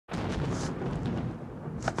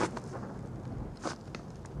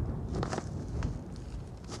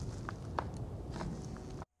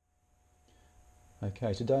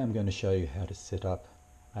Okay, today I'm going to show you how to set up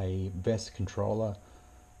a Vesc controller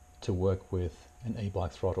to work with an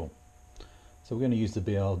e-bike throttle. So we're going to use the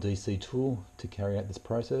BLDC tool to carry out this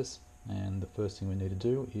process, and the first thing we need to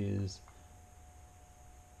do is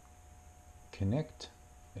connect.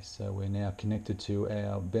 So we're now connected to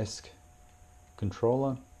our Vesc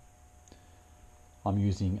controller. I'm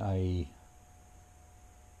using a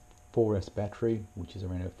 4S battery, which is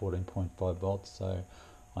around 14.5 volts, so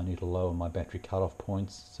I need to lower my battery cutoff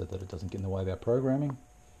points so that it doesn't get in the way of our programming.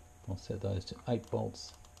 I'll set those to 8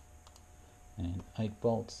 volts and 8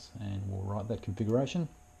 volts, and we'll write that configuration.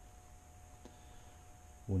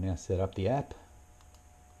 We'll now set up the app,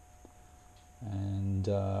 and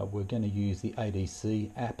we're going to use the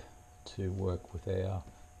ADC app to work with our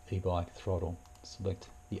e-bike throttle. Select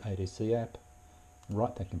the ADC app,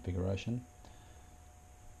 write that configuration.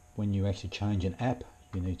 When you actually change an app,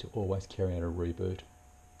 you need to always carry out a reboot.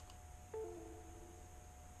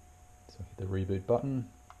 So hit the reboot button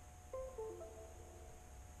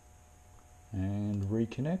and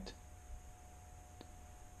reconnect,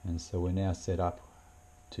 and so we're now set up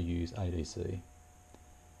to use ADC.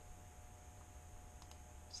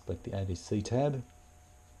 Select the ADC tab,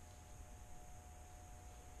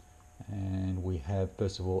 and we have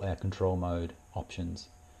first of all our control mode options.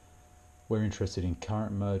 We're interested in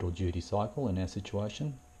current mode or duty cycle in our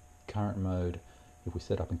situation. Current mode, if we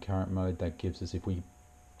set up in current mode, that gives us, if we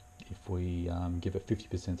give it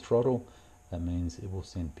 50% throttle, that means it will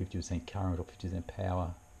send 50% current or 50%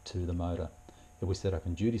 power to the motor. If we set up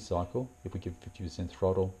in duty cycle, if we give 50%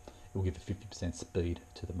 throttle, it will give 50% speed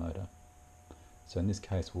to the motor. So in this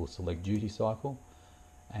case we'll select duty cycle,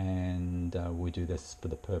 and we do this for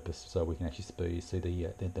the purpose so we can actually see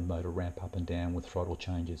the motor ramp up and down with throttle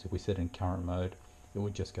changes. If we set it in current mode, it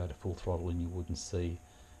would just go to full throttle and you wouldn't see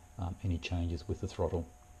any changes with the throttle.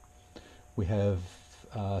 We have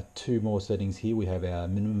two more settings here. We have our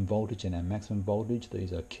minimum voltage and our maximum voltage.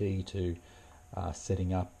 These are key to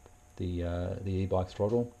setting up the e-bike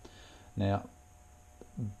throttle. Now,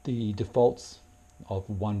 the defaults of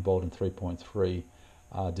 1 volt and 3.3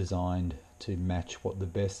 are designed to match what the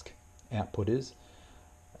Vesc output is.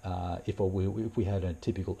 If we had a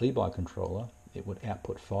typical e-bike controller, it would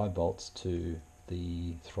output 5 volts to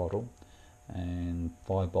the throttle, and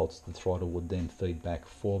 5 volts to the throttle would then feed back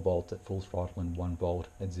 4 volts at full throttle and 1 volt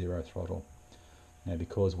at 0 throttle. Now,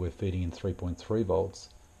 because we're feeding in 3.3 volts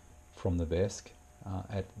from the Vesc,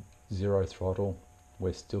 at 0 throttle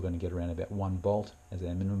we're still going to get around about 1 volt as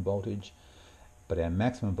our minimum voltage, but our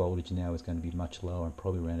maximum voltage now is going to be much lower, and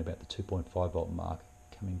probably around about the 2.5 volt mark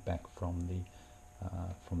coming back from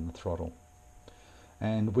the throttle.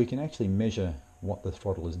 And we can actually measure what the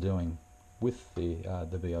throttle is doing with the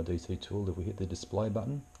BLDC tool. If we hit the display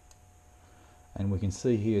button, and we can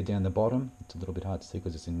see here down the bottom, it's a little bit hard to see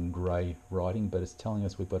because it's in grey writing, but it's telling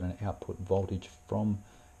us we've got an output voltage from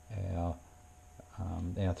our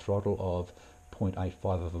throttle of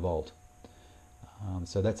 0.85 of a volt.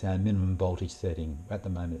 So that's our minimum voltage setting. At the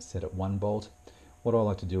moment it's set at 1 volt. What I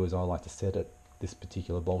like to do is I like to set this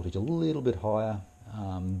particular voltage a little bit higher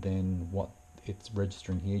than what it's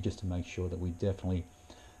registering here, just to make sure that we definitely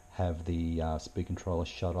have the speed controller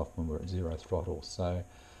shut off when we're at 0 throttle. So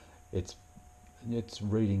it's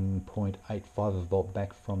reading 0.85 of a volt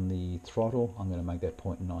back from the throttle. I'm going to make that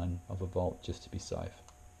 0.9 of a volt just to be safe.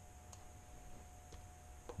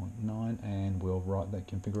 0.9, and we'll write that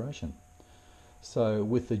configuration. So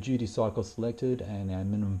with the duty cycle selected and our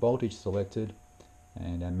minimum voltage selected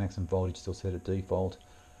and our maximum voltage still set at default,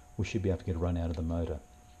 we should be able to get a run out of the motor.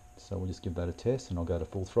 So we'll just give that a test, and I'll go to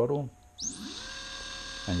full throttle,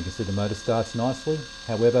 and you can see the motor starts nicely.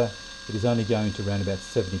 However, it is only going to around about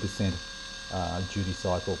 70% duty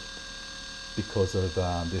cycle because of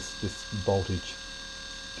this voltage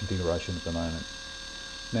configuration at the moment.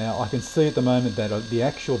 Now I can see at the moment that the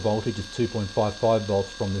actual voltage is 2.55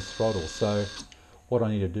 volts from this throttle, so what I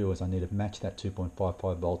need to do is I need to match that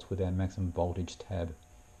 2.55 volts with our maximum voltage tab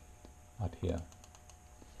up here.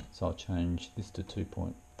 So I'll change this to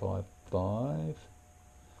 2.55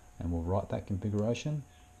 and we'll write that configuration.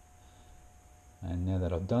 And now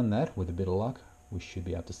that I've done that, with a bit of luck, we should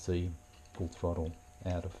be able to see full throttle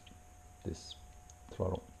out of this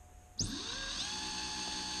throttle.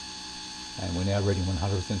 And we're now reading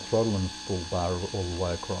 100% throttle and full bar all the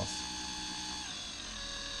way across.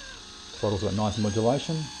 Throttle's got nice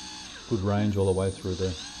modulation, good range all the way through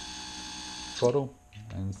the throttle,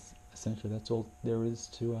 and essentially that's all there is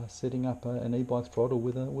to setting up an e-bike throttle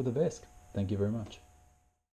with a Vesc. Thank you very much.